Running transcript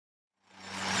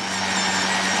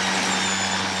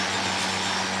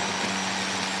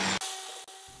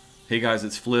Hey guys,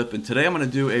 it's Flip, and today I'm going to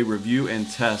do a review and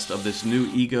test of this new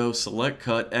Ego Select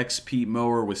Cut XP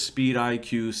mower with Speed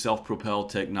IQ self-propel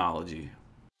technology.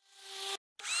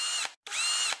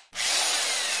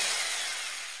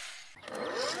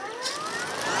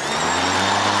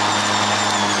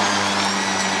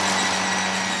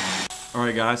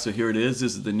 Alright guys, so here it is.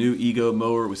 This is the new Ego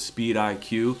mower with Speed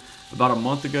IQ. About a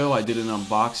month ago I did an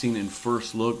unboxing and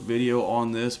first look video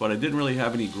on this, but I didn't really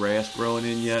have any grass growing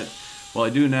in yet. Well, I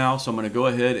do now, so I'm going to go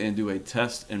ahead and do a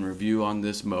test and review on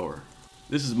this mower.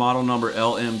 This is model number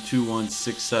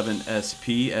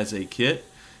LM2167SP as a kit,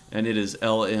 and it is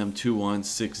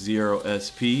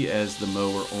LM2160SP as the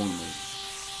mower only.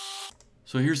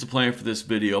 So here's the plan for this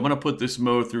video. I'm going to put this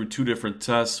mower through two different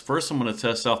tests. First, I'm going to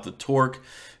test out the torque.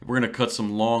 We're going to cut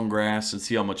some long grass and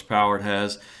see how much power it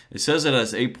has. It says it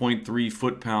has 8.3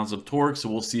 foot-pounds of torque, so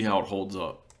we'll see how it holds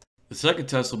up. The second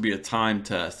test will be a time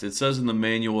test. It says in the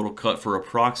manual it'll cut for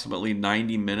approximately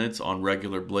 90 minutes on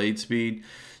regular blade speed.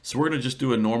 So we're going to just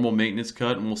do a normal maintenance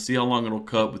cut and we'll see how long it'll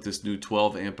cut with this new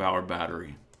 12 amp hour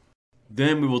battery.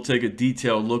 Then we will take a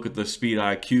detailed look at the Speed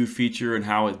IQ feature and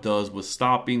how it does with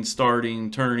stopping, starting,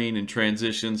 turning, and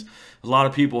transitions. A lot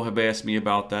of people have asked me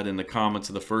about that in the comments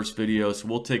of the first video, so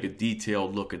we'll take a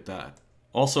detailed look at that.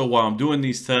 Also, while I'm doing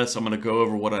these tests, I'm going to go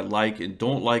over what I like and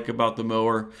don't like about the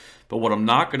mower. But what I'm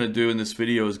not going to do in this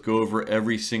video is go over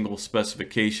every single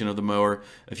specification of the mower.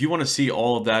 If you want to see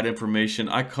all of that information,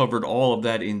 I covered all of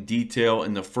that in detail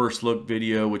in the first look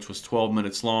video, which was 12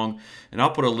 minutes long. And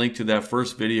I'll put a link to that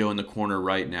first video in the corner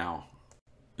right now.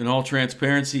 In all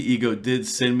transparency, Ego did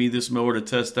send me this mower to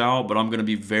test out, but I'm going to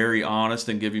be very honest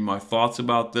and give you my thoughts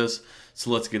about this.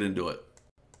 So let's get into it.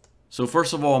 So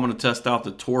first of all, I'm going to test out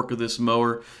the torque of this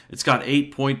mower. It's got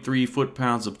 8.3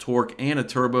 foot-pounds of torque and a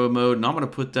turbo mode, and I'm going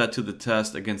to put that to the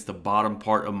test against the bottom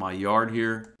part of my yard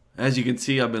here. As you can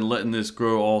see, I've been letting this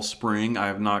grow all spring. I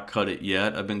have not cut it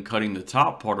yet. I've been cutting the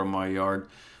top part of my yard,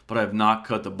 but I have not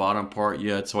cut the bottom part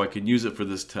yet, so I can use it for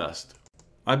this test.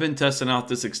 I've been testing out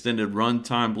this extended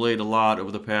runtime blade a lot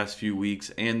over the past few weeks,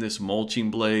 and this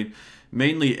mulching blade,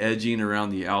 mainly edging around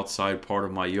the outside part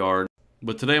of my yard.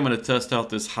 But today I'm going to test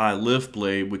out this high lift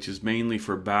blade, which is mainly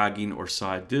for bagging or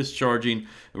side discharging.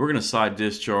 And we're going to side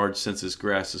discharge since this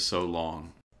grass is so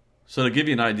long. So to give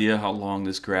you an idea how long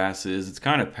this grass is, it's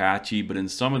kind of patchy, but in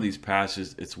some of these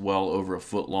patches it's well over a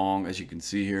foot long, as you can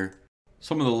see here.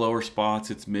 Some of the lower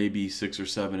spots it's maybe 6 or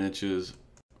 7 inches.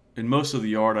 In most of the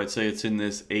yard I'd say it's in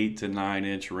this 8 to 9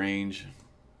 inch range.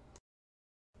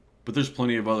 But there's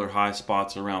plenty of other high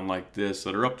spots around like this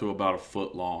that are up to about a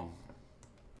foot long.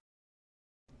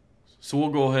 So we'll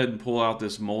go ahead and pull out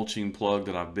this mulching plug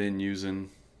that I've been using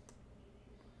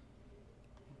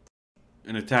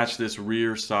and attach this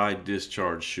rear side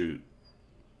discharge chute.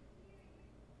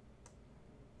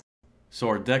 So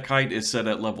our deck height is set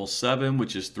at level 7,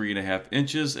 which is 3.5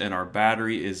 inches, and our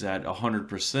battery is at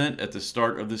 100% at the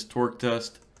start of this torque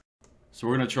test. So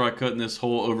we're going to try cutting this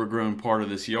whole overgrown part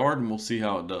of this yard and we'll see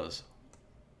how it does.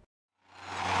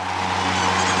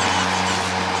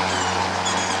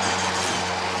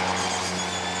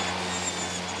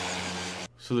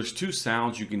 So there's two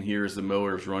sounds you can hear as the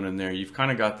mower is running there. You've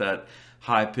kind of got that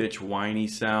high-pitched whiny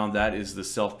sound. That is the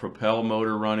self-propel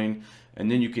motor running. And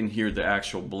then you can hear the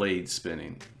actual blade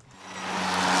spinning.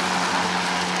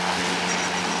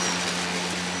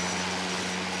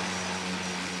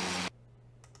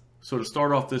 So to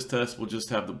start off this test, we'll just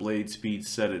have the blade speed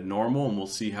set at normal and we'll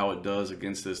see how it does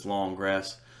against this long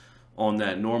grass on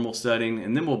that normal setting.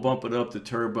 And then we'll bump it up to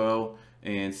turbo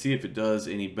and see if it does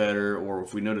any better or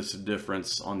if we notice a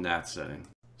difference on that setting.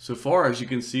 So far, as you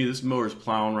can see, this mower is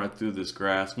plowing right through this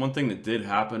grass. One thing that did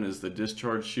happen is the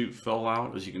discharge chute fell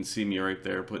out, as you can see me right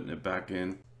there putting it back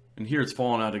in. And here it's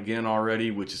fallen out again already,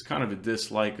 which is kind of a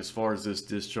dislike as far as this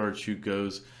discharge chute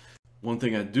goes. One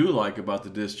thing I do like about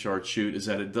the discharge chute is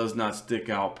that it does not stick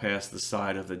out past the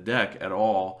side of the deck at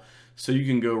all. So you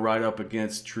can go right up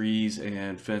against trees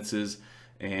and fences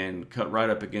and cut right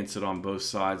up against it on both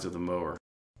sides of the mower.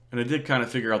 And I did kind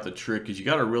of figure out the trick is you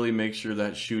got to really make sure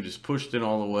that chute is pushed in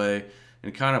all the way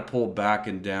and kind of pull back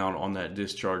and down on that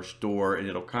discharge door, and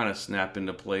it'll kind of snap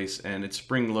into place, and it's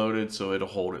spring loaded so it'll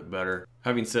hold it better.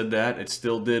 Having said that, it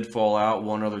still did fall out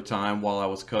one other time while I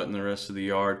was cutting the rest of the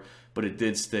yard, but it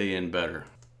did stay in better.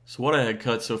 So what I had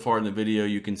cut so far in the video,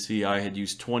 you can see I had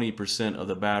used 20% of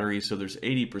the battery, so there's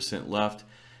 80% left.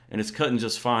 And it's cutting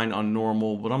just fine on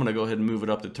normal, but I'm going to go ahead and move it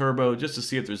up to turbo just to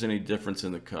see if there's any difference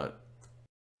in the cut.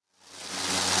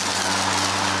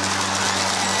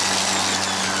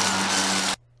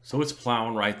 So it's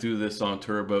plowing right through this on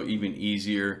turbo even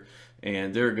easier.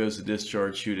 And there goes the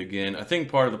discharge chute again. I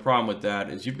think part of the problem with that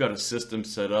is you've got a system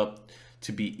set up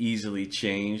to be easily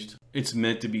changed. It's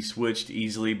meant to be switched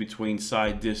easily between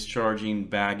side discharging,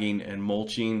 bagging, and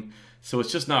mulching. So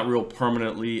it's just not real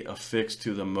permanently affixed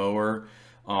to the mower.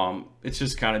 It's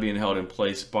just kind of being held in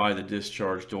place by the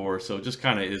discharge door. So it just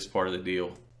kind of is part of the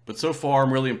deal. But so far,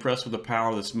 I'm really impressed with the power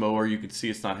of this mower. You can see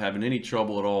it's not having any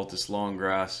trouble at all with this long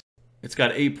grass. It's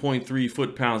got 8.3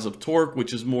 foot-pounds of torque,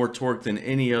 which is more torque than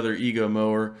any other Ego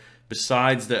mower,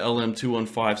 besides the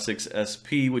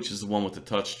LM2167SP, which is the one with the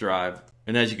touch drive.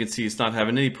 And as you can see, it's not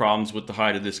having any problems with the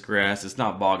height of this grass. It's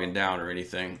not bogging down or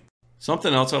anything.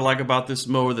 Something else I like about this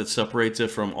mower that separates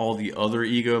it from all the other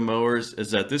Ego mowers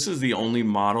is that this is the only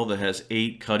model that has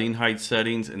 8 cutting height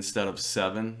settings instead of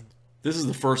 7. This is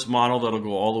the first model that'll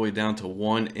go all the way down to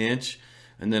 1 inch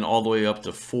and then all the way up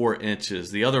to 4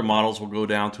 inches. The other models will go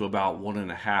down to about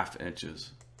 1.5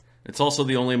 inches. It's also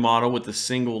the only model with the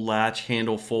single latch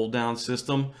handle fold down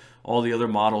system. All the other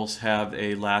models have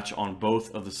a latch on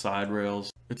both of the side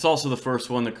rails. It's also the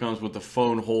first one that comes with a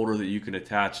phone holder that you can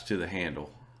attach to the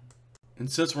handle. And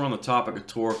since we're on the topic of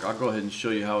torque, I'll go ahead and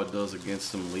show you how it does against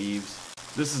some leaves.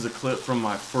 This is a clip from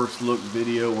my first look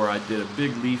video where I did a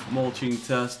big leaf mulching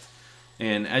test.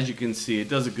 And as you can see, it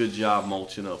does a good job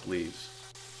mulching up leaves.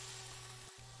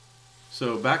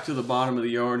 So back to the bottom of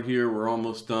the yard here, we're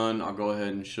almost done. I'll go ahead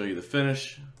and show you the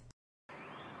finish.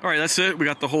 All right, that's it. We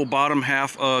got the whole bottom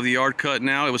half of the yard cut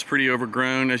now. It was pretty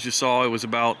overgrown. As you saw, it was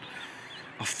about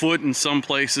a foot in some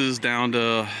places, down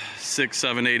to 6,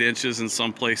 7, 8 inches in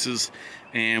some places.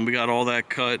 And we got all that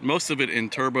cut, most of it in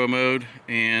turbo mode,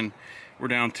 and we're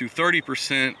down to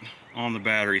 30% on the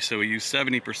battery. So we use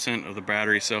 70% of the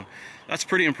battery. So that's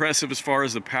pretty impressive as far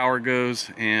as the power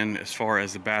goes and as far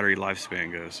as the battery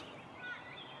lifespan goes.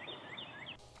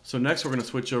 So next we're going to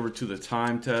switch over to the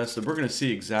time test, and we're going to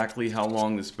see exactly how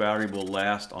long this battery will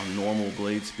last on normal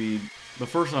blade speed. But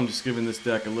first I'm just giving this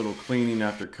deck a little cleaning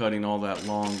after cutting all that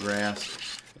long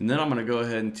grass. And then I'm going to go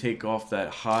ahead and take off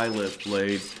that high lift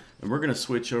blade, and we're going to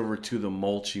switch over to the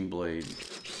mulching blade.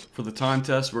 For the time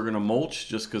test, we're going to mulch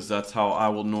just because that's how I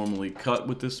will normally cut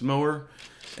with this mower.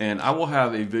 And I will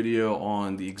have a video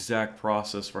on the exact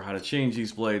process for how to change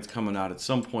these blades coming out at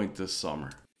some point this summer.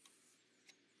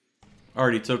 I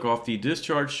already took off the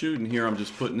discharge chute, and here I'm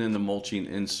just putting in the mulching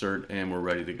insert, and we're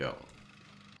ready to go.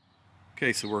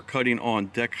 Okay, so we're cutting on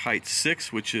deck height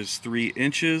 6, which is 3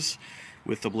 inches,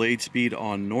 with the blade speed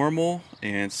on normal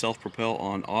and self-propel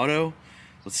on auto.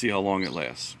 Let's see how long it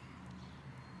lasts.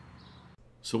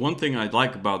 So one thing I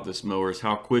like about this mower is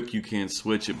how quick you can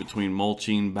switch it between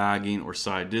mulching, bagging, or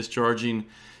side discharging.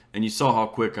 And you saw how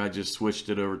quick I just switched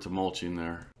it over to mulching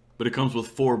there. But it comes with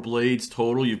 4 blades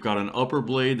total. You've got an upper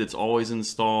blade that's always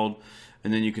installed,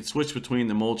 and then you can switch between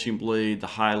the mulching blade, the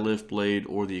high lift blade,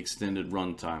 or the extended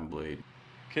runtime blade.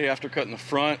 Okay, after cutting the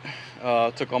front,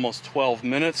 it took almost 12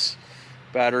 minutes.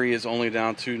 Battery is only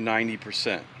down to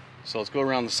 90%. So let's go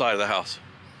around the side of the house.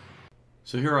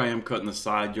 So here I am cutting the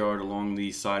side yard along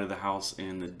the side of the house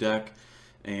and the deck.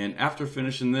 And after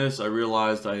finishing this, I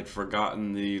realized I had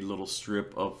forgotten the little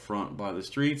strip up front by the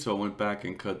street. So I went back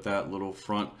and cut that little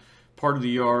front part of the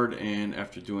yard. And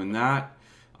after doing that,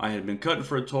 I had been cutting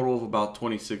for a total of about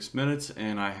 26 minutes,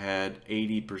 and I had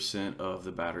 80% of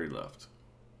the battery left.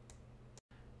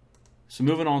 So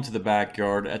moving on to the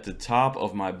backyard, at the top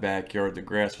of my backyard, the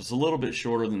grass was a little bit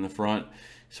shorter than the front.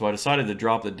 So I decided to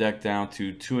drop the deck down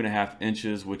to 2.5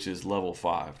 inches, which is level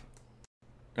 5.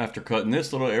 After cutting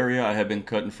this little area, I had been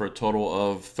cutting for a total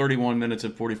of 31 minutes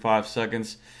and 45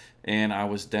 seconds, and I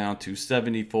was down to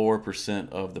 74%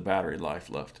 of the battery life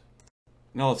left.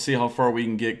 Now let's see how far we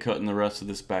can get cutting the rest of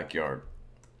this backyard.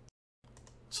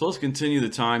 So let's continue the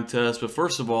time test, but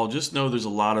first of all, just know there's a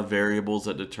lot of variables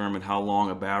that determine how long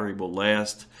a battery will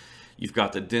last. You've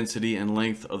got the density and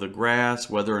length of the grass,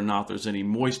 whether or not there's any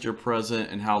moisture present,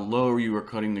 and how low you are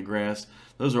cutting the grass.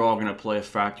 Those are all going to play a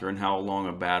factor in how long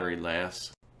a battery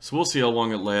lasts. So we'll see how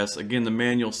long it lasts. Again, the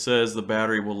manual says the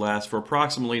battery will last for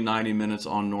approximately 90 minutes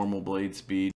on normal blade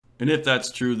speed. And if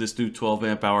that's true, this new 12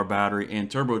 amp hour battery and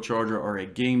turbocharger are a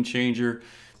game changer,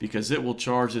 because it will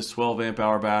charge this 12 amp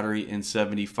hour battery in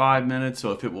 75 minutes.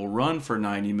 So if it will run for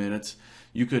 90 minutes,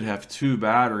 you could have 2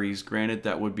 batteries. Granted,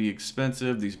 that would be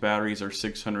expensive. These batteries are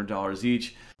 $600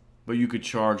 each, but you could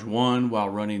charge one while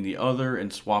running the other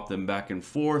and swap them back and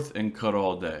forth and cut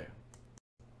all day.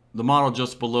 The model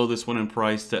just below this one in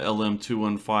price, the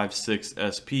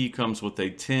LM2167SP, comes with a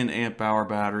 10 amp hour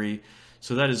battery.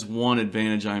 So that is one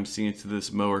advantage I'm seeing to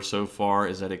this mower so far,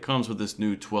 is that it comes with this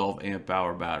new 12 amp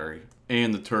hour battery.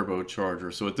 and the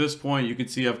turbocharger. So at this point you can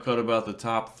see I've cut about the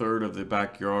top third of the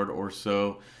backyard or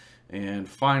so, and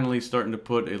finally starting to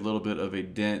put a little bit of a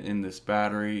dent in this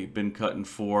battery. Been cutting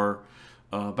for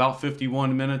about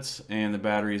 51 minutes and the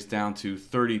battery is down to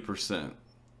 30%.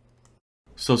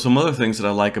 So some other things that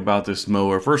I like about this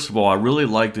mower. First of all, I really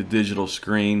like the digital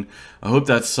screen. I hope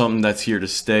that's something that's here to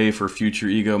stay for future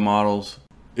Ego models.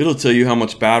 It'll tell you how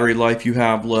much battery life you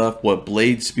have left, what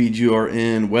blade speed you are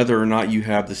in, whether or not you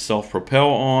have the self-propel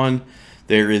on.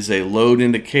 There is a load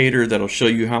indicator that'll show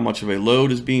you how much of a load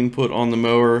is being put on the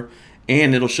mower,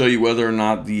 and it'll show you whether or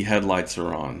not the headlights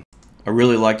are on. I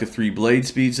really like the 3 blade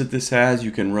speeds that this has.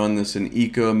 You can run this in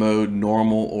eco mode,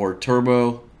 normal, or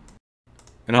turbo.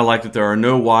 And I like that there are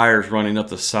no wires running up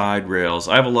the side rails.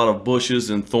 I have a lot of bushes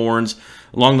and thorns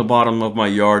along the bottom of my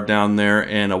yard down there,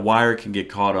 and a wire can get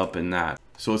caught up in that.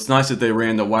 So it's nice that they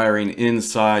ran the wiring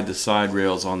inside the side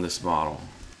rails on this model.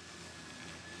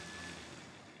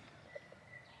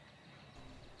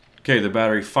 Okay, the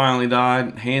battery finally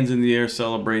died. Hands in the air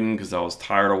celebrating because I was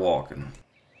tired of walking.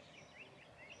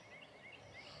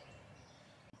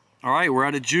 Alright, we're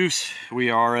out of juice.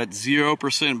 We are at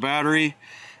 0% battery,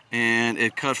 and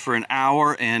it cut for an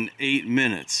hour and 8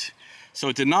 minutes. So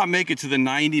it did not make it to the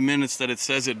 90 minutes that it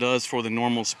says it does for the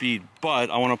normal speed,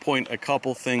 but I want to point a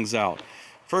couple things out.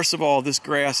 First of all, this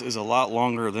grass is a lot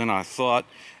longer than I thought.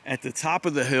 At the top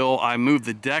of the hill, I moved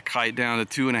the deck height down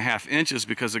to 2.5 inches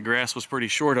because the grass was pretty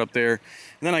short up there.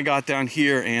 And then I got down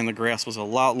here and the grass was a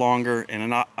lot longer,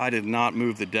 and I did not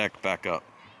move the deck back up.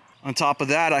 On top of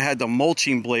that, I had the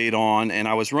mulching blade on, and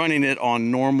I was running it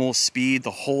on normal speed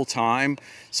the whole time.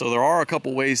 So there are a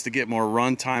couple ways to get more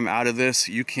run time out of this.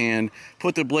 You can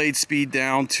put the blade speed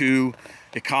down to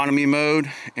economy mode,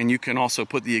 and you can also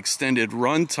put the extended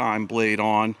runtime blade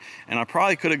on, and I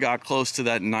probably could have got close to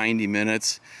that 90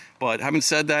 minutes. But having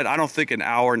said that, I don't think an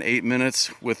hour and 8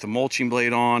 minutes with the mulching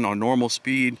blade on normal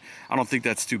speed, I don't think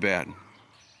that's too bad.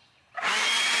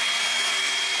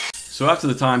 So after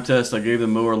the time test, I gave the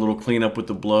mower a little cleanup with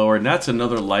the blower, and that's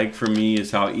another like for me,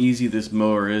 is how easy this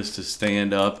mower is to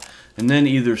stand up and then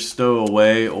either stow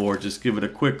away or just give it a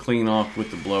quick clean off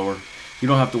with the blower. You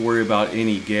don't have to worry about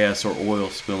any gas or oil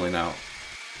spilling out.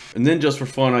 And then just for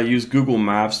fun, I used Google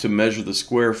Maps to measure the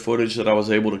square footage that I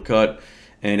was able to cut,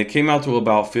 and it came out to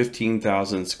about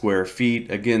 15,000 square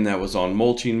feet. Again, that was on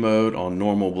mulching mode on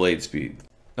normal blade speed.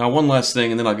 Now one last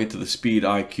thing, and then I'll get to the Speed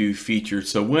IQ feature.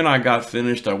 So when I got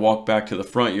finished, I walked back to the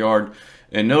front yard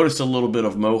and noticed a little bit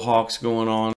of mohawks going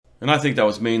on. And I think that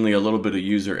was mainly a little bit of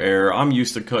user error. I'm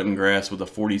used to cutting grass with a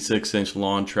 46-inch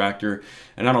lawn tractor,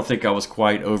 and I don't think I was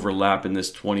quite overlapping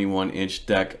this 21-inch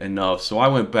deck enough. So I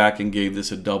went back and gave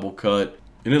this a double cut,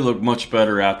 and it looked much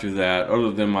better after that,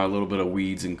 other than my little bit of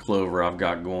weeds and clover I've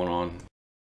got going on.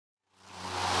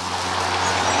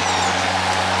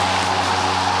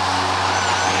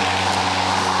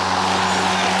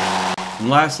 And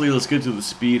lastly, let's get to the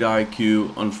Speed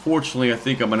IQ. Unfortunately, I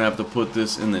think I'm going to have to put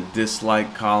this in the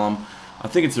dislike column. I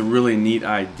think it's a really neat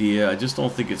idea. I just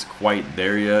don't think it's quite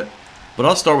there yet. But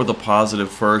I'll start with the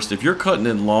positive first. If you're cutting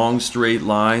in long, straight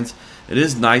lines, it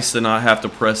is nice to not have to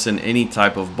press in any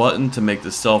type of button to make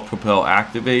the self-propel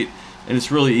activate, and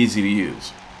it's really easy to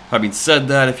use. Having said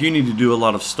that, if you need to do a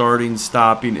lot of starting,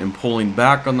 stopping, and pulling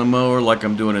back on the mower like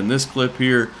I'm doing in this clip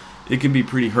here, it can be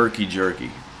pretty herky-jerky.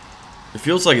 It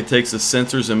feels like it takes the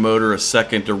sensors and motor a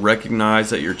second to recognize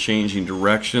that you're changing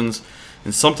directions,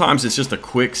 and sometimes it's just a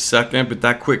quick second, but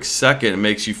that quick second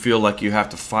makes you feel like you have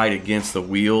to fight against the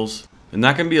wheels, and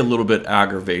that can be a little bit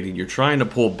aggravating. You're trying to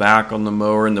pull back on the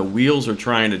mower and the wheels are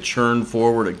trying to churn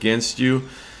forward against you.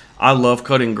 I love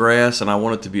cutting grass and I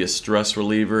want it to be a stress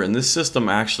reliever, and this system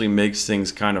actually makes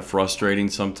things kind of frustrating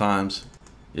sometimes.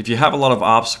 If you have a lot of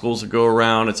obstacles to go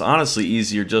around, it's honestly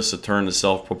easier just to turn the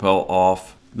self-propel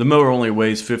off. The mower only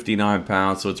weighs 59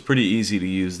 pounds, so it's pretty easy to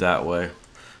use that way.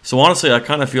 So honestly, I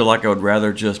kind of feel like I would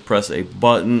rather just press a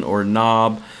button or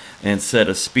knob and set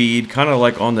a speed, kind of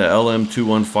like on the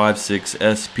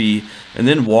LM2167SP, and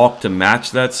then walk to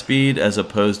match that speed as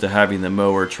opposed to having the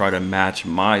mower try to match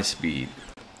my speed.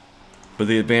 But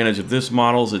the advantage of this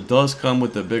model is it does come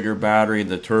with the bigger battery and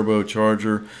the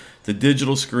turbocharger, the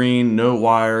digital screen, no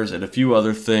wires, and a few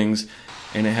other things,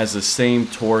 and it has the same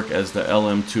torque as the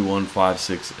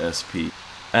LM2167SP.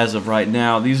 As of right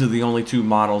now, these are the only two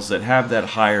models that have that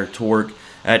higher torque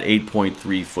at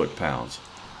 8.3 foot-pounds.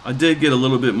 I did get a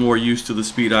little bit more used to the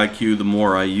Speed IQ the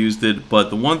more I used it, but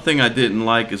the one thing I didn't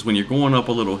like is when you're going up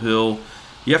a little hill,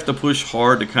 you have to push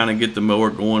hard to kind of get the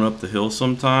mower going up the hill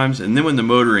sometimes, and then when the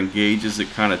motor engages, it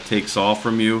kind of takes off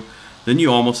from you. Then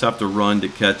you almost have to run to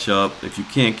catch up. If you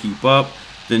can't keep up,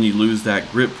 then you lose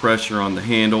that grip pressure on the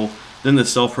handle, Then the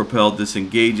self-propel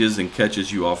disengages and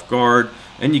catches you off guard,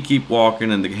 and you keep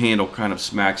walking and the handle kind of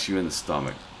smacks you in the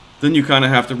stomach. Then you kind of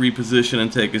have to reposition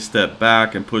and take a step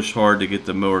back and push hard to get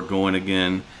the mower going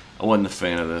again. I wasn't a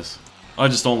fan of this. I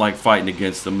just don't like fighting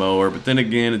against the mower, but then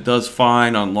again, it does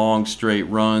fine on long straight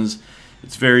runs.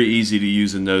 It's very easy to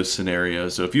use in those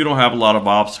scenarios. So if you don't have a lot of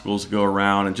obstacles to go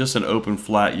around and just an open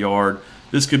flat yard,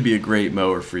 this could be a great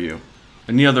mower for you.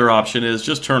 And the other option is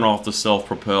just turn off the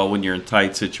self-propel when you're in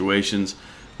tight situations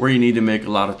where you need to make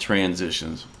a lot of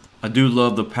transitions. I do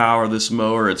love the power of this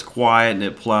mower. It's quiet and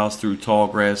it plows through tall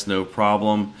grass no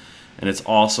problem. And it's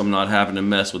awesome not having to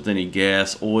mess with any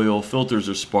gas, oil, filters,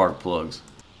 or spark plugs.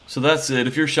 So that's it.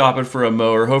 If you're shopping for a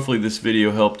mower, hopefully this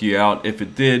video helped you out. If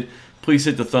it did, please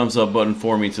hit the thumbs up button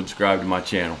for me and subscribe to my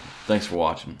channel. Thanks for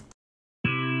watching.